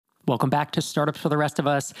Welcome back to Startups for the Rest of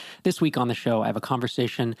Us. This week on the show, I have a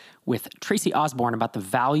conversation with Tracy Osborne about the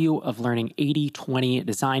value of learning 80/20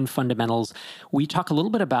 design fundamentals. We talk a little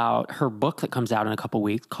bit about her book that comes out in a couple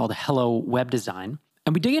weeks called Hello Web Design.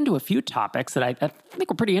 And we dig into a few topics that I think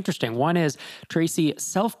are pretty interesting. One is Tracy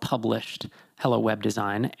self-published Hello Web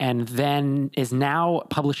Design and then is now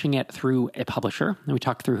publishing it through a publisher. And we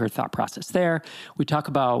talk through her thought process there. We talk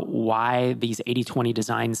about why these 80/20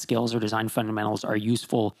 design skills or design fundamentals are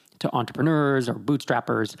useful to entrepreneurs or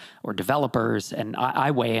bootstrappers or developers. And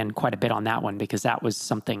I weigh in quite a bit on that one because that was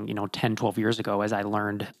something, 10, 12 years ago as I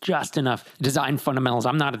learned just enough design fundamentals.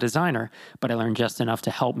 I'm not a designer, but I learned just enough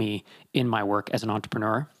to help me in my work as an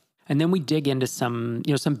entrepreneur. And then we dig into some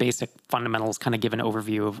basic fundamentals, kind of give an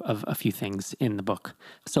overview of a few things in the book.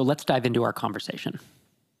 So let's dive into our conversation.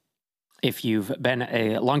 If you've been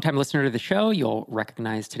a longtime listener to the show, you'll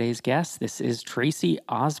recognize today's guest. This is Tracy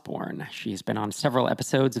Osborne. She's been on several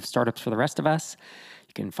episodes of Startups for the Rest of Us.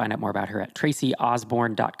 You can find out more about her at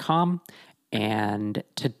tracyosborne.com. And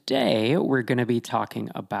today we're going to be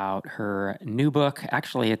talking about her new book.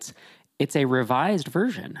 Actually, it's a revised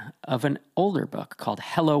version of an older book called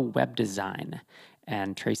Hello Web Design.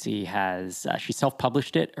 And Tracy she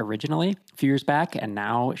self-published it originally a few years back, and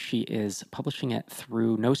now she is publishing it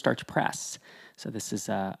through No Starch Press. So this is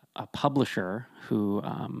a publisher who,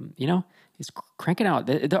 is cranking out.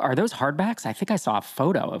 Are those hardbacks? I think I saw a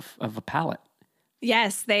photo of a palette.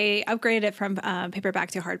 Yes, they upgraded it from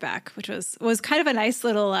paperback to hardback, which was kind of a nice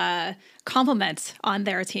little compliment on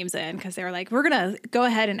their team's end because they were like, we're going to go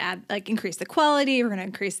ahead and increase the quality. We're going to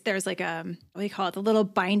increase, there's what do you call it? The little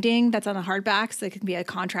binding that's on the hardback so it can be a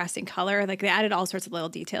contrasting color. They added all sorts of little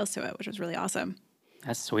details to it, which was really awesome.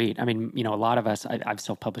 That's sweet. I mean, a lot of us, I've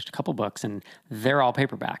self-published a couple books and they're all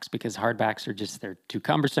paperbacks because hardbacks they're too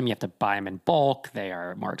cumbersome. You have to buy them in bulk. They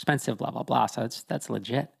are more expensive, blah, blah, blah. So that's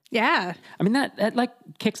legit. Yeah. I mean, that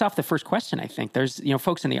kicks off the first question, I think. There's,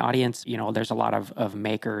 folks in the audience, there's a lot of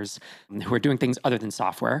makers who are doing things other than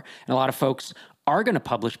software. And a lot of folks are going to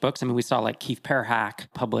publish books. I mean, we saw Keith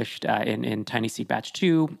Perhack published in Tiny Seed Batch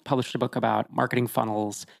 2, published a book about marketing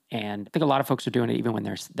funnels. And I think a lot of folks are doing it even when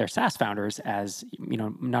they're SaaS founders as,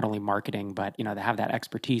 not only marketing, but, they have that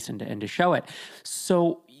expertise and to show it.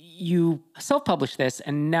 So you self-published this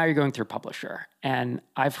and now you're going through a publisher. And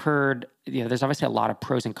I've heard, there's obviously a lot of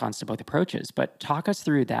pros and cons to both approaches, but talk us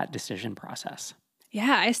through that decision process.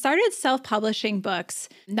 Yeah, I started self-publishing books,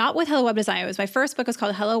 not with Hello Web Design. My first book was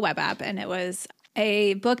called Hello Web App, and it was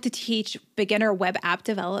a book to teach beginner web app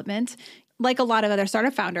development. Like a lot of other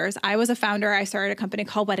startup founders, I was a founder. I started a company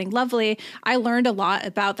called Wedding Lovely. I learned a lot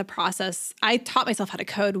about the process. I taught myself how to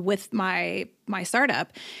code with my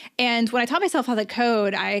startup. And when I taught myself how to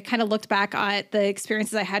code, I kind of looked back at the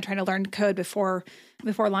experiences I had trying to learn code before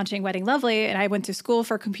launching Wedding Lovely. And I went to school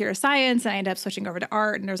for computer science and I ended up switching over to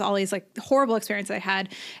art. And there's all these horrible experiences I had.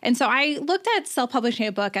 And so I looked at self-publishing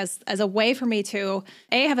a book as a way for me to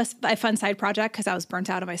have a fun side project because I was burnt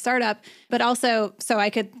out on my startup, but also so I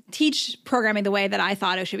could teach programming the way that I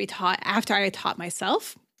thought it should be taught after I taught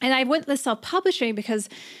myself. And I went with self-publishing because,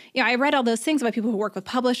 I read all those things about people who work with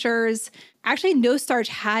publishers. Actually, No Starch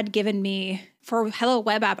had given me, for Hello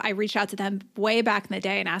Web App, I reached out to them way back in the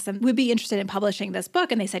day and asked them, would be interested in publishing this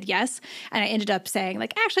book? And they said yes. And I ended up saying,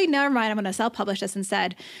 actually, never mind, I'm going to self-publish this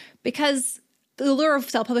instead. Because the allure of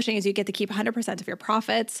self-publishing is you get to keep 100% of your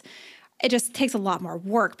profits. It just takes a lot more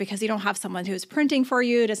work because you don't have someone who's printing for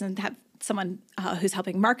you, doesn't have someone who's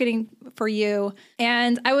helping marketing for you.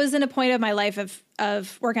 And I was in a point of my life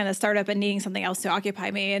of working on a startup and needing something else to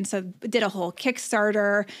occupy me. And so did a whole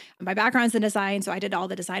Kickstarter. My background's in design, so I did all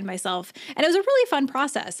the design myself. And it was a really fun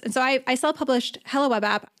process. And so I self-published Hello Web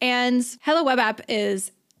App. And Hello Web App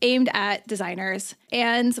is aimed at designers.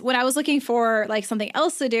 And when I was looking for something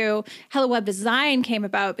else to do, Hello Web Design came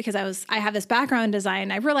about because I have this background in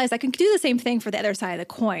design. I realized I could do the same thing for the other side of the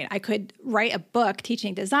coin. I could write a book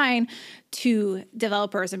teaching design to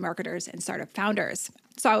developers and marketers and startup founders.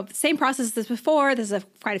 So same process as before. This is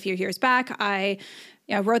quite a few years back. I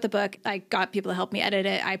wrote the book. I got people to help me edit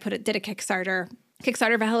it. I did a Kickstarter.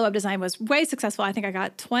 Kickstarter for Hello Web Design was way successful. I think I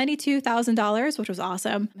got $22,000, which was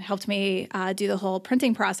awesome. It helped me do the whole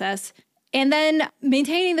printing process. And then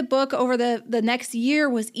maintaining the book over the next year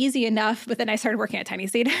was easy enough, but then I started working at Tiny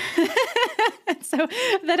Seed. So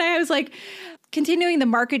then I was continuing the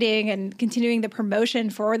marketing and continuing the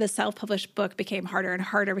promotion for the self-published book became harder and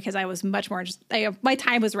harder because I was much more my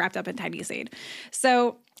time was wrapped up in Tiny Seed.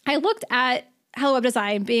 So I looked at Hello Web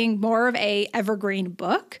Design being more of a evergreen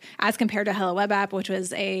book as compared to Hello Web App, which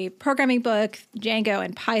was a programming book, Django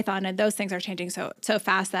and Python, and those things are changing so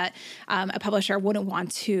fast that a publisher wouldn't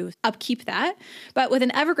want to upkeep that. But with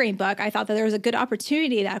an evergreen book, I thought that there was a good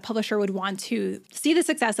opportunity that a publisher would want to see the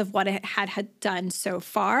success of what it had done so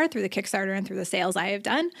far through the Kickstarter and through the sales I have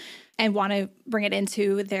done, and want to bring it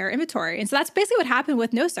into their inventory. And so that's basically what happened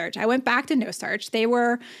with No Search. I went back to No Search.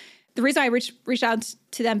 The reason I reached out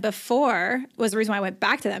to them before was the reason why I went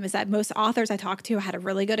back to them is that most authors I talked to had a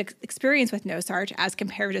really good experience with No Search as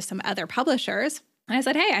compared to some other publishers. And I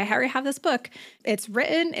said, hey, I already have this book. It's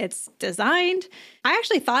written, it's designed. I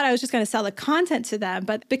actually thought I was just going to sell the content to them,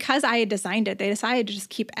 but because I had designed it, they decided to just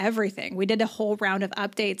keep everything. We did a whole round of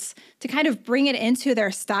updates to kind of bring it into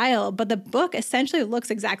their style, but the book essentially looks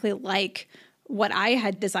exactly like what I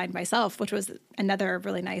had designed myself, which was another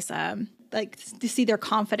really nice to see their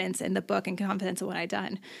confidence in the book and confidence in what I'd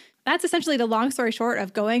done. That's essentially the long story short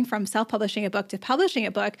of going from self-publishing a book to publishing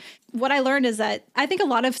a book. What I learned is that I think a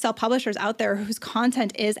lot of self-publishers out there whose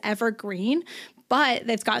content is evergreen, but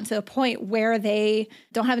they've gotten to a point where they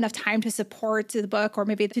don't have enough time to support the book or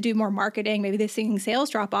maybe to do more marketing, maybe they're seeing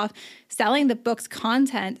sales drop off. Selling the book's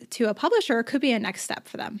content to a publisher could be a next step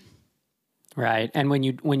for them. Right. And when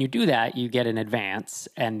you do that, you get an advance,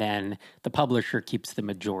 and then the publisher keeps the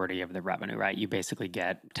majority of the revenue, right? You basically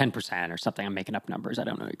get 10% or something. I'm making up numbers. I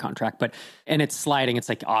don't know your contract, and it's sliding. It's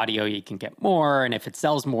like audio, you can get more. And if it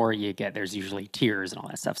sells more, there's usually tiers and all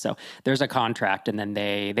that stuff. So there's a contract, and then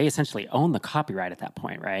they essentially own the copyright at that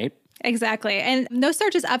point, right? Exactly. And No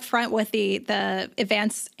Search is upfront with the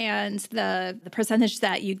advance and the percentage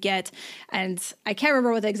that you'd get. And I can't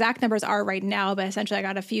remember what the exact numbers are right now, but essentially I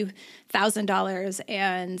got a few $1,000s,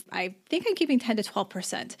 and I think I'm keeping 10 to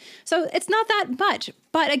 12%. So it's not that much.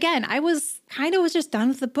 But again, I was just done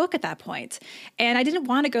with the book at that point. And I didn't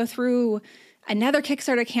want to go through another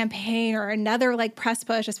Kickstarter campaign or another press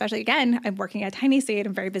push, especially again, I'm working at Tiny Seed.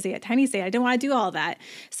 I'm very busy at Tiny Seed. I didn't want to do all that.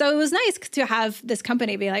 So it was nice to have this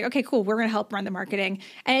company be like, okay, cool, we're going to help run the marketing.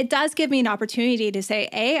 And it does give me an opportunity to say,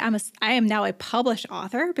 I am now a published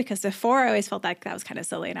author, because before I always felt like that was kind of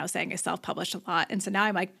silly. And I was saying I self-published a lot. And so now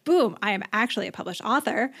I'm like, boom, I am actually a published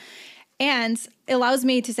author. And it allows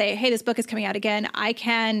me to say, hey, this book is coming out again. I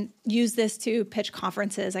can use this to pitch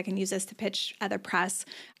conferences. I can use this to pitch other press.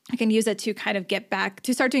 I can use it to kind of get back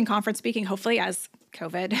to start doing conference speaking, hopefully as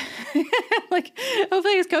COVID,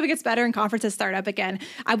 hopefully as COVID gets better and conferences start up again.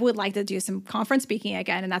 I would like to do some conference speaking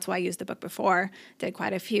again. And that's why I used the book before. Did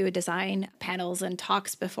quite a few design panels and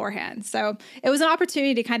talks beforehand. So it was an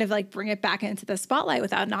opportunity to kind of bring it back into the spotlight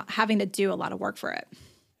without not having to do a lot of work for it.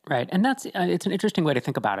 Right. And it's an interesting way to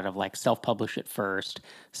think about it, of self-publish it first,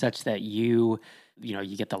 such that you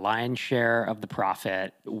get the lion's share of the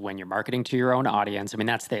profit when you're marketing to your own audience. I mean,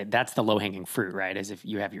 that's the low-hanging fruit, right? Is if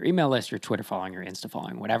you have your email list, your Twitter following, your Insta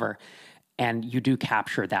following, whatever, and you do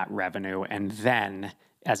capture that revenue, and then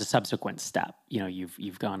as a subsequent step,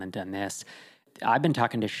 you've gone and done this. I've been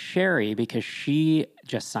talking to Sherry because she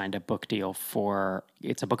just signed a book deal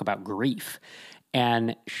it's a book about grief.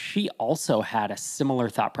 And she also had a similar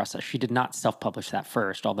thought process. She did not self-publish that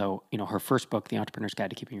first, although, her first book, The Entrepreneur's Guide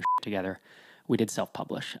to Keeping Your Shit Together, we did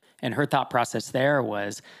self-publish. And her thought process there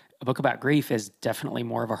was a book about grief is definitely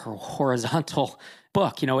more of a horizontal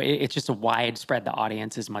book. It's just a widespread. The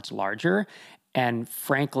audience is much larger. And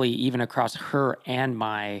frankly, even across her and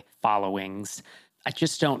my followings, I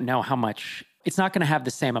just don't know how much. It's not going to have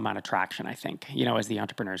the same amount of traction, I think, as The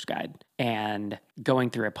Entrepreneur's Guide. And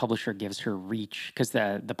going through a publisher gives her reach, because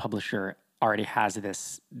the publisher already has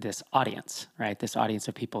this audience, right? This audience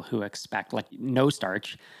of people who expect, No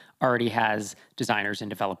Starch already has designers and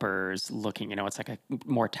developers looking, it's like a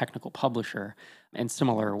more technical publisher. And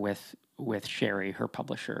similar with Sherry, her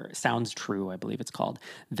publisher, Sounds True, I believe it's called.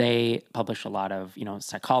 They publish a lot of,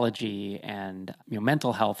 psychology and,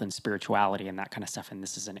 mental health and spirituality and that kind of stuff. And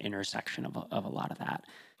this is an intersection of a lot of that.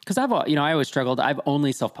 Because I always struggled. I've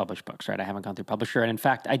only self-published books, right? I haven't gone through publisher. And in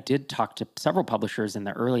fact, I did talk to several publishers in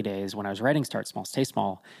the early days when I was writing Start Small, Stay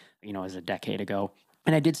Small, it was a decade ago.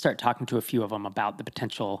 And I did start talking to a few of them about the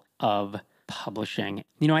potential of publishing.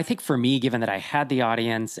 I think for me, given that I had the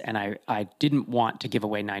audience and I didn't want to give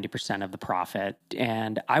away 90% of the profit,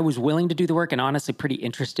 and I was willing to do the work and honestly pretty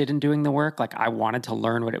interested in doing the work. I wanted to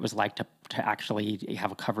learn what it was like to actually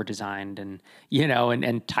have a cover designed and,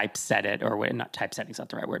 and typeset it, or not typesetting is not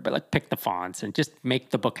the right word, but pick the fonts and just make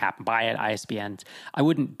the book happen, buy it, ISBNs. I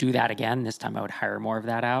wouldn't do that again. This time I would hire more of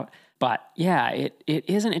that out. But yeah, it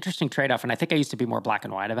is an interesting trade-off. And I think I used to be more black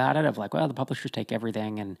and white about it, of the publishers take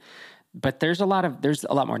everything. But there's a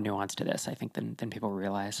lot more nuance to this, I think, than people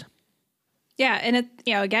realize. Yeah. And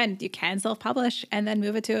again, you can self-publish and then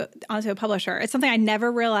move it onto a publisher. It's something I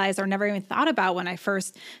never realized or never even thought about when I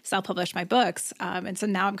first self-published my books. And so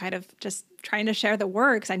now I'm kind of just trying to share the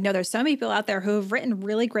work, because I know there's so many people out there who have written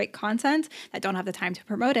really great content that don't have the time to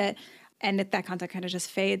promote it. And that content kind of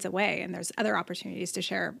just fades away. And there's other opportunities to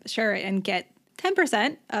share it and get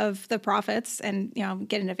 10% of the profits and,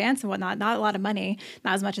 get an advance and whatnot. Not a lot of money,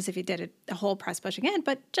 not as much as if you did a whole press push again,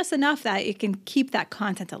 but just enough that you can keep that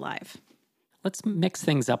content alive. Let's mix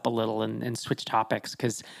things up a little and switch topics,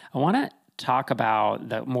 because I want to talk about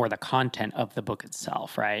the content of the book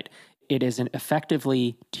itself, right? It is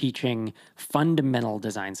effectively teaching fundamental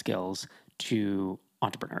design skills to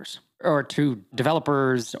entrepreneurs or to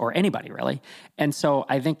developers or anybody, really. And so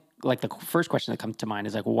I think the first question that comes to mind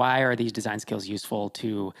is why are these design skills useful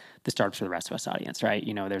to the Startups for the Rest of Us audience, right?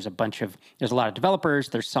 There's a lot of developers,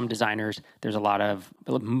 there's some designers, there's a lot of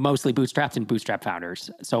mostly bootstrapped and bootstrap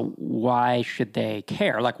founders. So why should they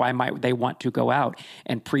care? Why might they want to go out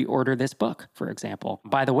and pre-order this book, for example?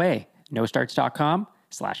 By the way,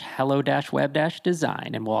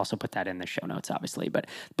 nostarts.com/hello-web-design. And we'll also put that in the show notes, obviously. But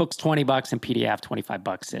book's $20 and PDF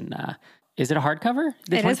 $25 in is it a hardcover?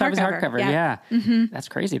 It is hardcover. Yeah. Mm-hmm. That's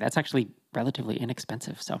crazy. That's actually relatively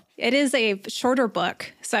inexpensive. So it is a shorter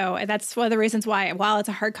book. So that's one of the reasons why, while it's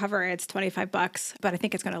a hardcover, it's $25, but I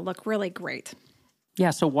think it's going to look really great.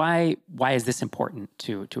 Yeah. So why is this important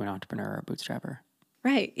to an entrepreneur or a bootstrapper?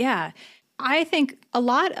 Right. Yeah. I think a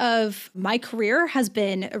lot of my career has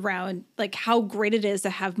been around how great it is to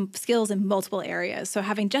have skills in multiple areas. So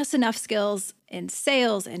having just enough skills in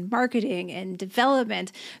sales and marketing and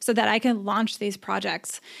development so that I can launch these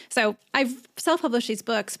projects. So I've self-published these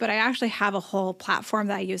books, but I actually have a whole platform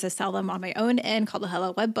that I use to sell them on my own end called the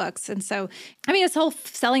Hello Web Books. And so, it's a whole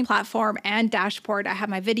selling platform and dashboard. I have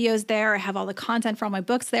my videos there. I have all the content for all my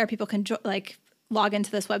books there. People can log into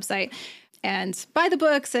this website and buy the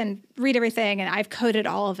books and read everything. And I've coded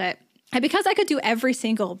all of it. And because I could do every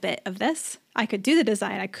single bit of this, I could do the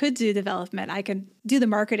design, I could do development, I could do the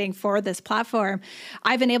marketing for this platform,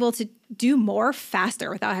 I've been able to do more faster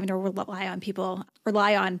without having to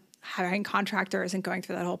rely on hiring contractors and going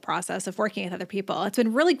through that whole process of working with other people. It's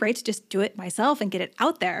been really great to just do it myself and get it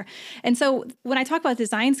out there. And so when I talk about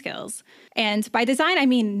design skills, and by design, I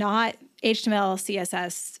mean not HTML,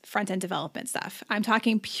 CSS, front-end development stuff. I'm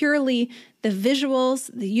talking purely the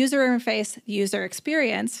visuals, the user interface, the user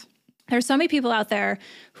experience. There's so many people out there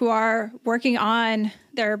who are working on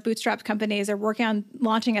their bootstrapped companies, they're working on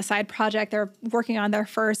launching a side project, they're working on their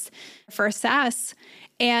first SaaS.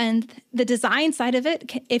 And the design side of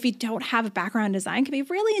it, if you don't have a background in design, can be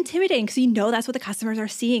really intimidating because that's what the customers are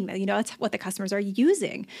seeing, that's what the customers are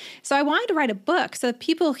using. So I wanted to write a book so that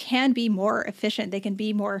people can be more efficient. They can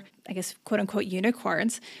be more, quote unquote,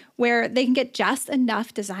 unicorns, where they can get just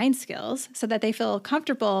enough design skills so that they feel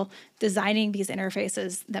comfortable designing these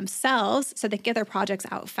interfaces themselves so they can get their projects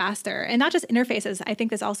out faster. And not just interfaces. I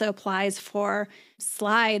think this also applies for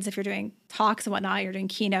slides. If you're doing talks and whatnot, you're doing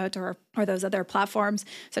Keynote or those other platforms.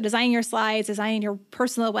 So designing your slides, designing your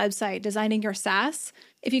personal website, designing your SaaS.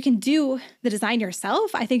 If you can do the design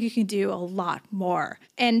yourself, I think you can do a lot more.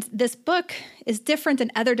 And this book is different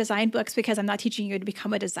than other design books because I'm not teaching you to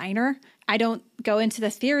become a designer. I don't go into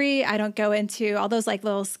the theory. I don't go into all those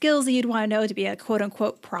little skills that you'd want to know to be a quote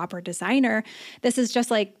unquote proper designer. This is just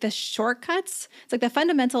the shortcuts. It's the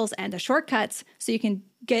fundamentals and the shortcuts so you can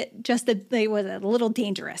get just a little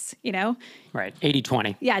dangerous, Right.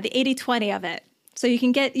 80-20. Yeah, the 80-20 of it. So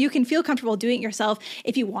you can feel comfortable doing it yourself.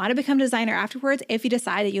 If you want to become a designer afterwards, if you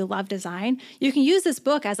decide that you love design, you can use this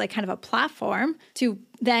book as kind of a platform to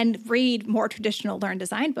then read more traditional learn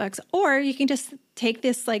design books, or you can just take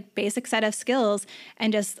this basic set of skills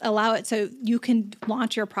and just allow it so you can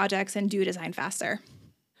launch your projects and do design faster.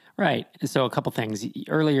 Right. So a couple things.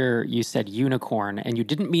 Earlier, you said unicorn, and you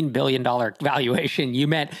didn't mean billion-dollar valuation. You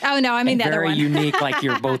meant the other one. Very unique,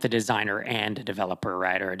 you're both a designer and a developer,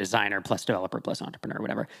 right? Or a designer plus developer plus entrepreneur,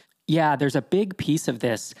 whatever. Yeah, there's a big piece of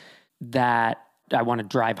this that I want to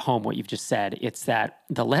drive home what you've just said. It's that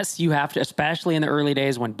the less you have to, especially in the early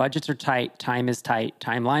days when budgets are tight, time is tight,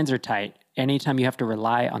 timelines are tight, anytime you have to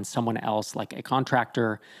rely on someone else like a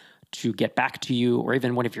contractor to get back to you, or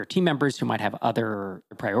even one of your team members who might have other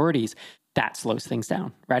priorities, that slows things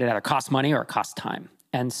down, right? It either costs money or it costs time.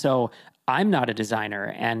 And so I'm not a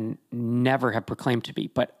designer and never have proclaimed to be,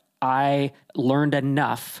 but I learned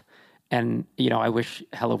enough And, I wish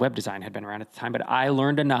Hello Web Design had been around at the time, but I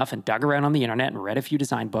learned enough and dug around on the internet and read a few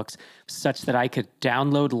design books such that I could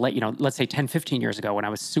download, let's say 10, 15 years ago when I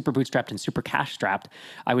was super bootstrapped and super cash strapped,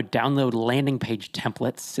 I would download landing page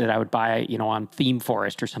templates that I would buy, on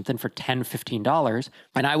ThemeForest or something for $10, $15.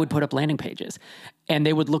 And I would put up landing pages and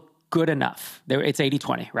they would look good enough. It's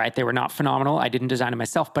 80-20, right? They were not phenomenal. I didn't design it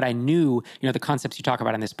myself, but I knew, the concepts you talk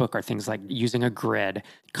about in this book are things like using a grid,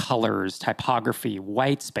 colors, typography,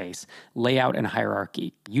 white space, layout and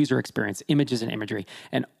hierarchy, user experience, images and imagery,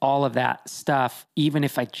 and all of that stuff. Even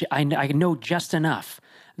if I know just enough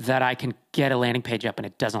that I can get a landing page up and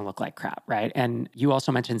it doesn't look like crap, right? And you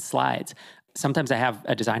also mentioned slides. Sometimes I have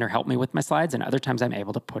a designer help me with my slides, and other times I'm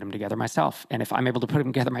able to put them together myself. And if I'm able to put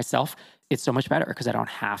them together myself, it's so much better because I don't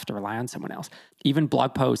have to rely on someone else. Even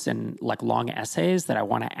blog posts and like long essays that I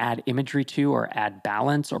want to add imagery to or add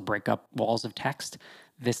balance or break up walls of text,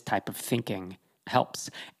 this type of thinking helps.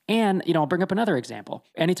 And, I'll bring up another example.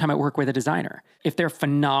 Anytime I work with a designer, if they're a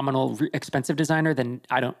phenomenal, expensive designer, then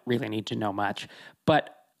I don't really need to know much.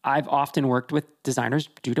 But I've often worked with designers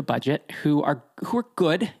due to budget who are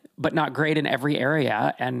good, but not great in every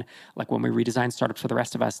area. And like when we redesigned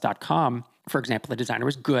startupsfortherestofus.com, for example, the designer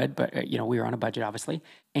was good, but we were on a budget, obviously.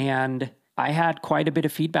 And I had quite a bit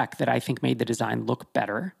of feedback that I think made the design look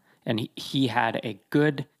better. And he had a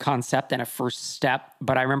good concept and a first step.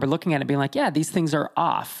 But I remember looking at it and being like, yeah, these things are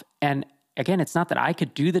off. And again, it's not that I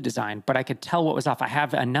could do the design, but I could tell what was off. I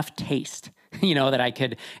have enough taste, that I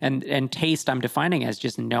could, and taste I'm defining as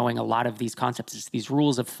just knowing a lot of these concepts. It's these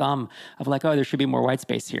rules of thumb of like, oh, there should be more white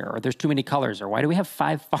space here, or there's too many colors, or why do we have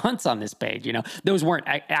 5 fonts on this page? Those weren't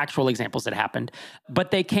actual examples that happened,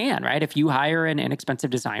 but they can, right? If you hire an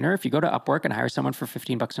inexpensive designer, if you go to Upwork and hire someone for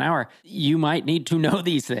 $15 an hour, you might need to know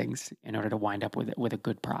these things in order to wind up with a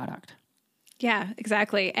good product. Yeah,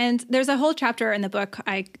 exactly. And there's a whole chapter in the book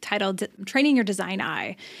I titled Training Your Design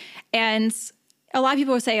Eye. And a lot of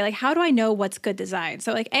people will say, like, how do I know what's good design?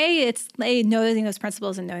 So like, it's knowing those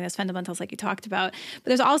principles and knowing those fundamentals like you talked about. But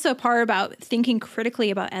there's also a part about thinking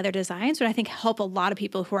critically about other designs, which I think help a lot of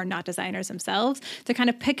people who are not designers themselves to kind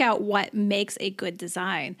of pick out what makes a good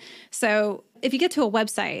design. So if you get to a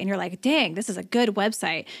website and you're like, dang, this is a good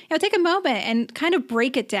website, take a moment and kind of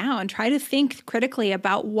break it down. Try to think critically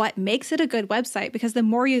about what makes it a good website, because the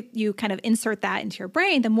more you kind of insert that into your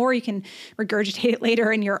brain, the more you can regurgitate it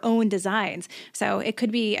later in your own designs. So it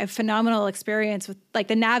could be a phenomenal experience with, like,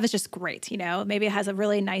 the nav is just great. Maybe it has a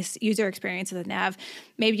really nice user experience with the nav.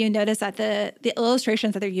 Maybe you notice that the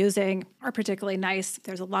illustrations that they're using are particularly nice.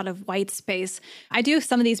 There's a lot of white space. I do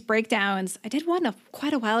some of these breakdowns. I did one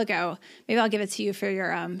quite a while ago. Maybe I'll give it to you for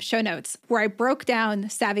your show notes, where I broke down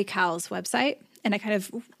SavvyCal's website and I kind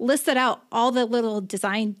of listed out all the little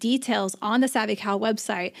design details on the SavvyCal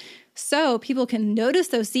website so people can notice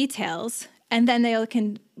those details and then they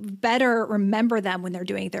can better remember them when they're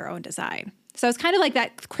doing their own design. So it's kind of like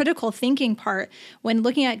that critical thinking part when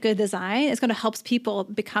looking at good design is going to help people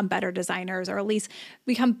become better designers, or at least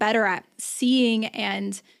become better at seeing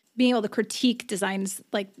and being able to critique designs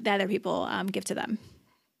like that other people give to them.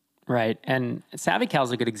 Right. And SavvyCal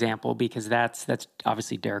is a good example because that's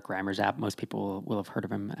obviously Derek Reimer's app. Most people will have heard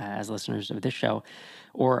of him as listeners of this show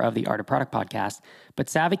or of the Art of Product podcast. But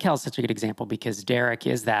SavvyCal is such a good example because Derek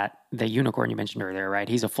is the unicorn you mentioned earlier, right?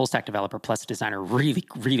 He's a full stack developer plus a designer, really,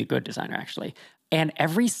 really good designer, actually. And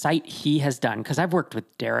every site he has done, because I've worked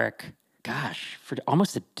with Derek, for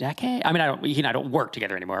almost a decade. I mean, he and I don't work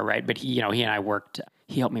together anymore, right? But he and I worked,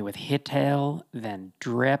 he helped me with Hittail, then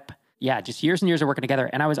Drip. Yeah, just years and years of working together.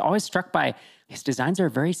 And I was always struck by his designs are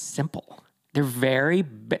very simple.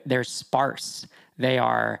 They're sparse. They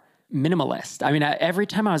are minimalist. I mean, every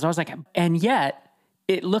time I was always like, and yet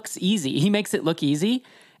it looks easy. He makes it look easy.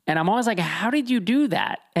 And I'm always like, how did you do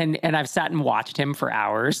that? And I've sat and watched him for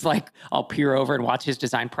hours. Like, I'll peer over and watch his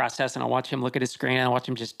design process, and I'll watch him look at his screen, and I'll watch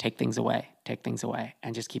him just take things away,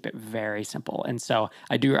 and just keep it very simple. And so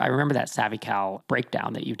I remember that SavvyCal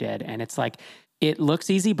breakdown that you did. And it's like, it looks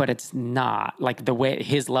easy, but it's not, like the way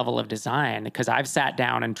his level of design, because I've sat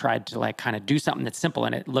down and tried to like kind of do something that's simple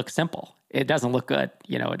and it looks simple. It doesn't look good.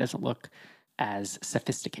 It doesn't look as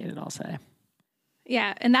sophisticated, I'll say.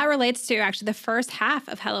 Yeah, and that relates to actually the first half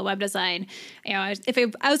of Hello Web Design.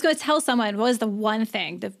 If I was going to tell someone what is the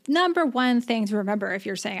number one thing to remember if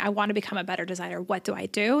you're saying, I want to become a better designer, what do I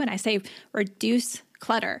do? And I say, reduce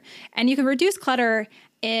clutter. And you can reduce clutter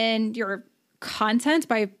in your content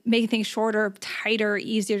by making things shorter, tighter,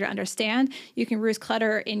 easier to understand. You can reduce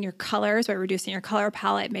clutter in your colors by reducing your color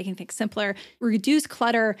palette, making things simpler. Reduce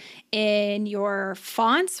clutter in your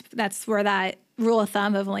fonts. That's where that rule of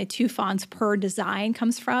thumb of only 2 fonts per design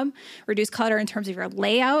comes from. Reduce clutter in terms of your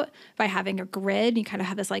layout by having a grid. You kind of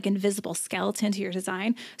have this like invisible skeleton to your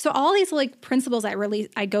design. So all these like principles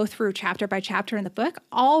I go through chapter by chapter in the book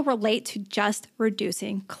all relate to just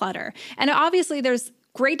reducing clutter. And obviously there's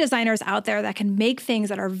great designers out there that can make things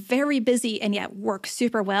that are very busy and yet work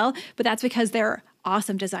super well, but that's because they're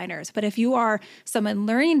awesome designers. But if you are someone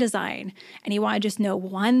learning design and you want to just know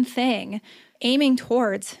one thing, aiming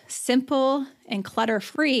towards simple and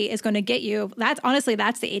clutter-free is going to get you, that's the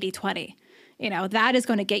 80-20. That is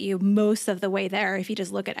going to get you most of the way there if you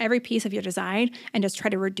just look at every piece of your design and just try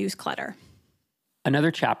to reduce clutter.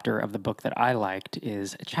 Another chapter of the book that I liked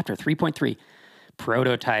is chapter 3.3,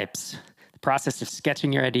 Prototypes. The process of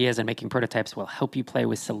sketching your ideas and making prototypes will help you play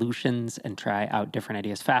with solutions and try out different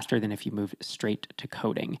ideas faster than if you moved straight to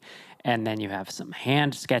coding. And then you have some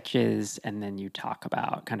hand sketches, and then you talk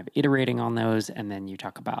about kind of iterating on those, and then you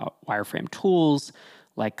talk about wireframe tools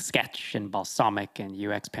like Sketch and Balsamiq and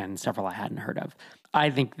UXPen, several I hadn't heard of. I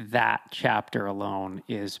think that chapter alone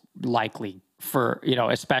is likely for,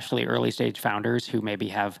 especially early stage founders who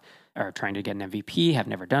maybe are trying to get an MVP, have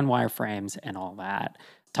never done wireframes and all that.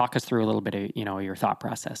 Talk us through a little bit of, your thought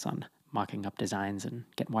process on mocking up designs and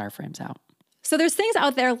getting wireframes out. So there's things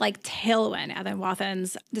out there like Tailwind, Evan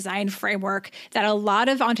Wathan's design framework that a lot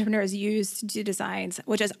of entrepreneurs use to do designs,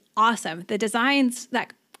 which is awesome. The designs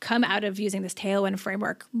that come out of using this Tailwind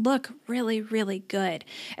framework look really, really good.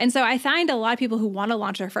 And so I find a lot of people who want to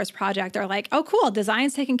launch their first project are like, oh, cool,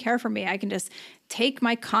 design's taken care for me. I can just take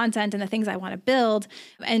my content and the things I want to build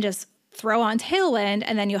and just throw on Tailwind,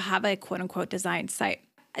 and then you'll have a quote unquote design site.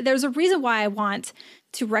 There's a reason why I want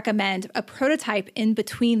to recommend a prototype in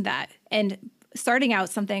between that and starting out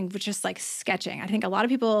something with just like sketching. I think a lot of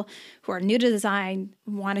people who are new to design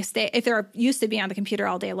want to stay, if they're used to being on the computer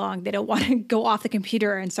all day long, they don't want to go off the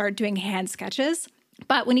computer and start doing hand sketches.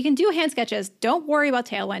 But when you can do hand sketches, don't worry about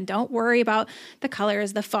Tailwind. Don't worry about the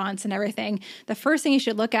colors, the fonts, and everything. The first thing you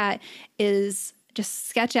should look at is just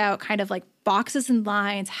sketch out kind of like boxes and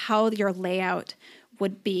lines, how your layout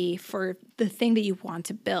would be for the thing that you want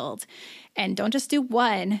to build. And don't just do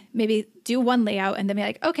one, maybe do one layout and then be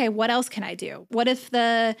like, okay, what else can I do? What if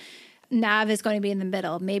the nav is going to be in the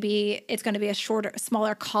middle? Maybe it's going to be a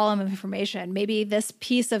smaller column of information. Maybe this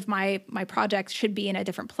piece of my project should be in a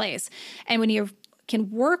different place. And when you can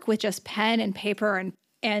work with just pen and paper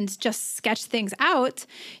and just sketch things out,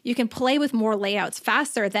 you can play with more layouts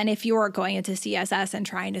faster than if you're going into CSS and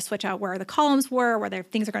trying to switch out where the columns were, where the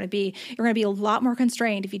things are going to be. You're going to be a lot more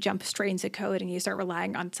constrained if you jump straight into code and you start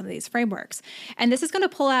relying on some of these frameworks. And this is going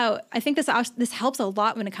to pull out, I think this helps a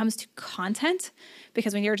lot when it comes to content,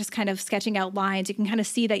 because when you're just kind of sketching out lines, you can kind of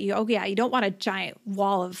see that you don't want a giant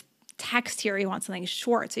wall of text here. You want something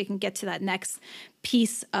short so you can get to that next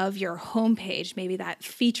piece of your homepage, maybe that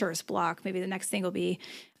features block. Maybe the next thing will be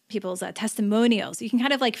people's testimonials. You can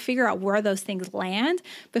kind of like figure out where those things land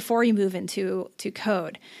before you move into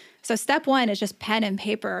code. So step 1 is just pen and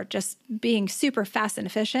paper, just being super fast and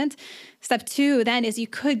efficient. Step 2 then is you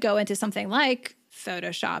could go into something like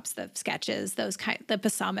Photoshops, the sketches, the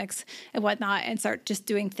Balsamiqs and whatnot, and start just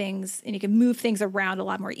doing things, and you can move things around a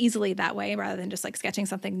lot more easily that way rather than just like sketching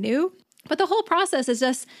something new. But the whole process is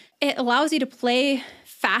just, it allows you to play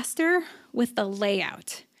faster with the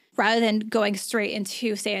layout rather than going straight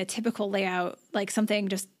into, say, a typical layout, like something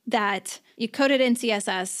just that you coded in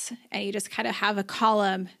CSS and you just kind of have a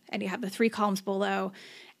column and you have the 3 columns below.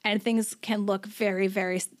 And things can look very,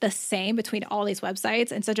 very the same between all these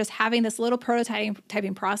websites. And so just having this little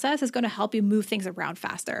prototyping process is going to help you move things around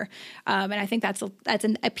faster. And I think that's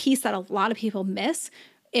a piece that a lot of people miss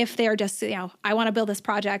if they're just, I want to build this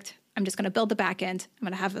project. I'm just going to build the back end. I'm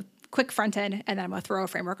going to have a quick front end, and then I'm going to throw a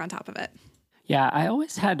framework on top of it. Yeah, I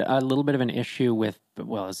always had a little bit of an issue with, it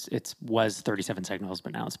was 37 Signals,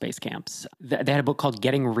 but now it's Basecamps. They had a book called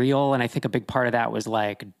Getting Real, and I think a big part of that was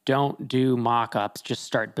like, don't do mock-ups, just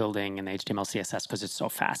start building in the HTML, CSS because it's so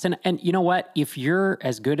fast. And you know what? If you're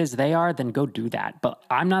as good as they are, then go do that. But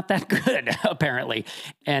I'm not that good, apparently.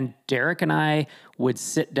 And Derek and I would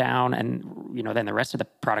sit down and, then the rest of the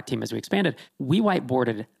product team as we expanded, we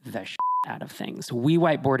whiteboarded the shit out of things. We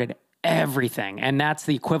whiteboarded everything. And that's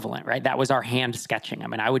the equivalent, right? That was our hand sketching. I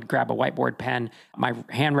mean, I would grab a whiteboard pen, my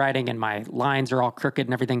handwriting and my lines are all crooked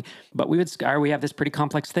and everything, but we have this pretty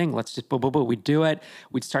complex thing. Let's just we'd do it.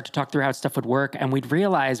 We'd start to talk through how stuff would work. And we'd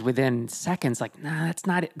realize within seconds, like, nah, that's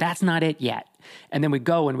not it. That's not it yet. And then we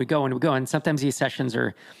go. And sometimes these sessions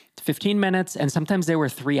are 15 minutes and sometimes they were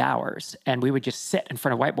 3 hours. And we would just sit in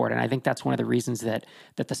front of a whiteboard. And I think that's one of the reasons that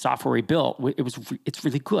the software we built, it's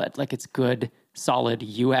really good. Like, it's good, solid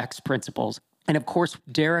UX principles. And of course,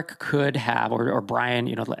 Derek could have, or Brian,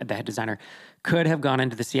 the head designer, could have gone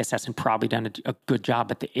into the CSS and probably done a good job,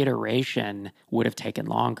 but the iteration would have taken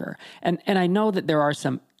longer. And I know that there are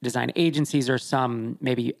some design agencies or some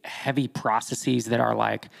maybe heavy processes that are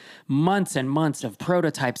like months and months of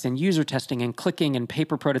prototypes and user testing and clicking and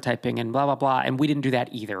paper prototyping and blah, blah, blah. And we didn't do that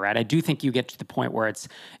either, right? I do think you get to the point where it's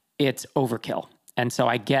overkill. And so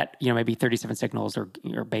I get, maybe 37 Signals or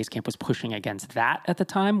Basecamp was pushing against that at the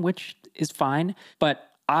time, which is fine. But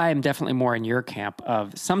I'm definitely more in your camp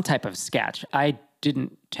of some type of sketch. I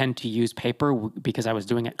didn't tend to use paper because I was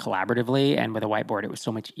doing it collaboratively, and with a whiteboard, it was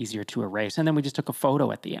so much easier to erase. And then we just took a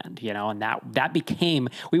photo at the end, and that became,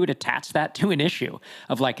 we would attach that to an issue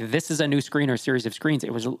of like, this is a new screen or series of screens.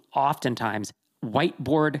 It was oftentimes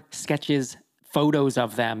whiteboard sketches, photos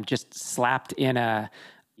of them just slapped in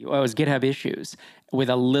it was GitHub issues with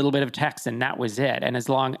a little bit of text, and that was it. And as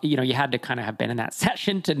long, you had to kind of have been in that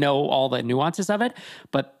session to know all the nuances of it,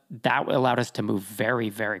 but that allowed us to move very,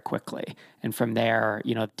 very quickly. And from there,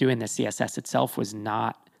 doing the CSS itself was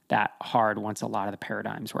not that hard once a lot of the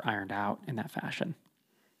paradigms were ironed out in that fashion.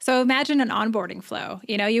 So imagine an onboarding flow.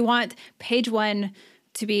 You want page 1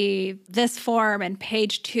 to be this form, and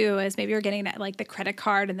page 2 is maybe you're getting like the credit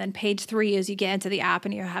card, and then page 3 is you get into the app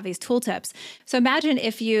and you have these tooltips. So imagine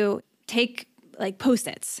if you take like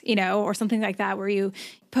Post-its, or something like that, where you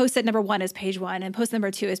Post-it number 1 is page 1 and Post-it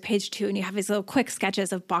number 2 is page 2, and you have these little quick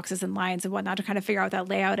sketches of boxes and lines and whatnot to kind of figure out what that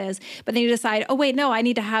layout is. But then you decide, oh wait, no, I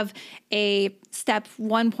need to have a step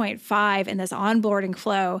 1.5 in this onboarding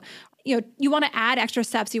flow. You want to add extra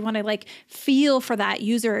steps. You want to like feel for that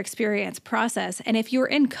user experience process. And if you're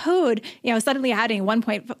in code, suddenly adding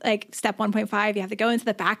step 1.5, you have to go into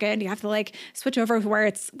the back end. You have to like switch over where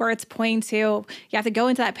it's pointing to. You have to go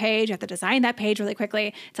into that page. You have to design that page really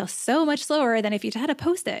quickly. It's so much slower than if you had a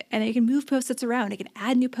Post-it, and then you can move Post-its around. You can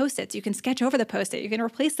add new Post-its. You can sketch over the Post-it. You can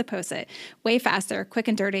replace the Post-it. Way faster, quick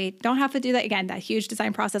and dirty. Don't have to do that again, that huge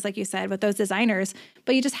design process, like you said, with those designers,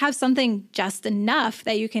 but you just have something just enough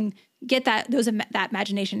that you can get that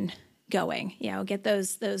imagination going, get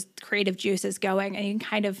those creative juices going, and you can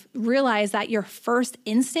kind of realize that your first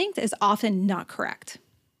instinct is often not correct.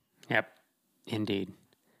 Yep, indeed.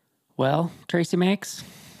 Well, Tracy Makes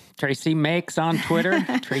on Twitter,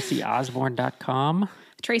 tracyosborne.com.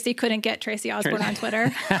 Tracy couldn't get Tracy Osborne on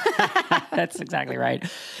Twitter. That's exactly right.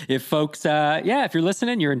 If folks, if you're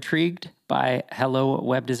listening, you're intrigued by Hello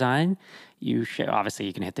Web Design, you should, obviously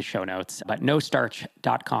you can hit the show notes, but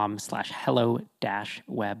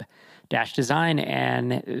nostarch.com/hello-web-design.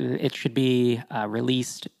 And it should be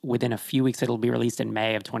released within a few weeks. It'll be released in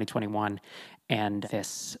May of 2021. And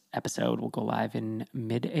this episode will go live in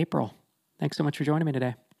mid-April. Thanks so much for joining me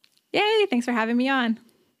today. Yay. Thanks for having me on.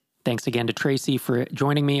 Thanks again to Tracy for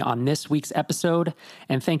joining me on this week's episode.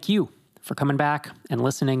 And thank you for coming back and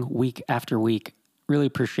listening week after week. Really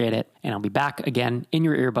appreciate it. And I'll be back again in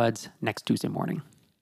your earbuds next Tuesday morning.